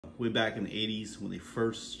way back in the 80s when they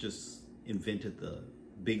first just invented the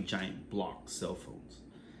big giant block cell phones.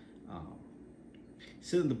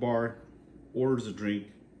 Sitting in the bar, orders a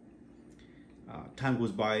drink. Time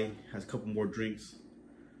goes by, has a couple more drinks.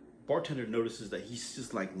 Bartender notices that he's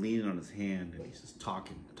just like leaning on his hand and he's just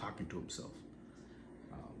talking to himself.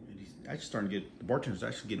 And he's actually starting to get, the bartender's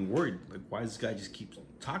actually getting worried. Like, why does this guy just keep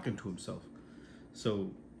talking to himself?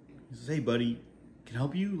 So he says, "Hey buddy, can I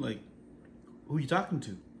help you? Like, who are you talking to?"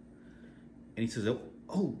 And he says,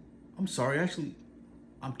 "Oh, I'm sorry, actually,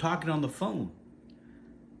 I'm talking on the phone."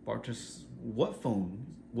 Bartender says, "What phone?"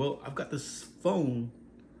 "Well, I've got this phone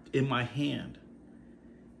in my hand.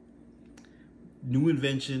 New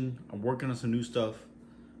invention, I'm working on some new stuff.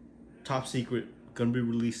 Top secret, gonna be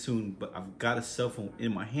released soon, but I've got a cell phone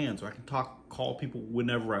in my hand so I can call people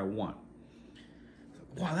whenever I want."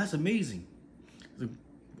 Like, wow, that's amazing. Like,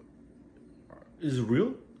 is it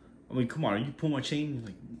real? I mean, come on, are you pulling my chain? He's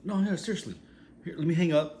like, no, seriously. Here, let me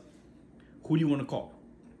hang up. Who do you want to call?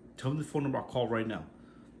 Tell me the phone number, I'll call right now.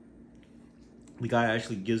 The guy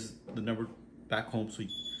actually gives the number back home, so he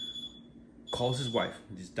calls his wife.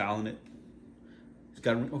 He's dialing it. He's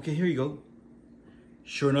got, okay, here you go.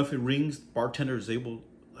 Sure enough, it rings. Bartender is able,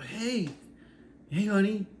 hey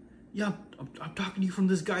honey, yeah, I'm talking to you from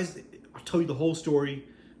this guy's, I'll tell you the whole story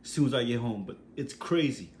as soon as I get home, but it's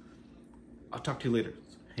crazy. I'll talk to you later.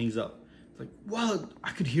 Hangs up. It's like, wow,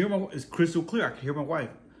 I could hear it's crystal clear. I could hear my wife.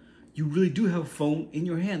 You really do have a phone in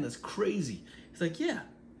your hand. That's crazy. He's like, yeah.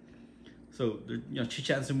 So they're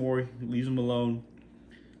chit-chatting some more. He leaves him alone.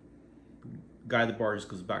 Guy at the bar just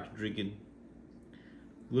goes back to drinking.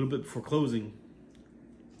 A little bit before closing,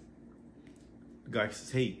 the guy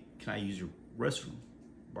says, "Hey, can I use your restroom?"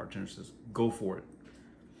 Bartender says, "Go for it."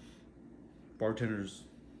 Bartender's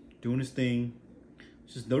doing his thing.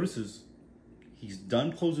 Just notices he's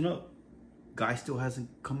done closing up. Guy still hasn't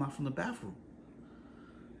come out from the bathroom.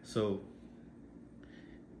 So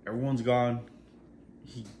everyone's gone.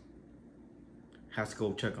 He has to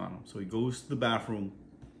go check on him. So he goes to the bathroom.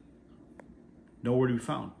 Nowhere to be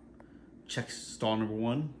found. Checks stall number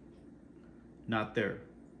 1. Not there.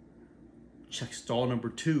 Checks stall number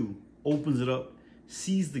 2. Opens it up.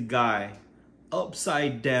 Sees the guy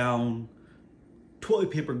upside down.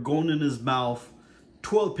 Toilet paper going in his mouth.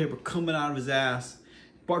 Toilet paper coming out of his ass.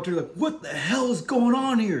 Bartender's like, "What the hell is going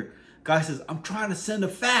on here?" Guy says, "I'm trying to send a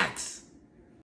fax."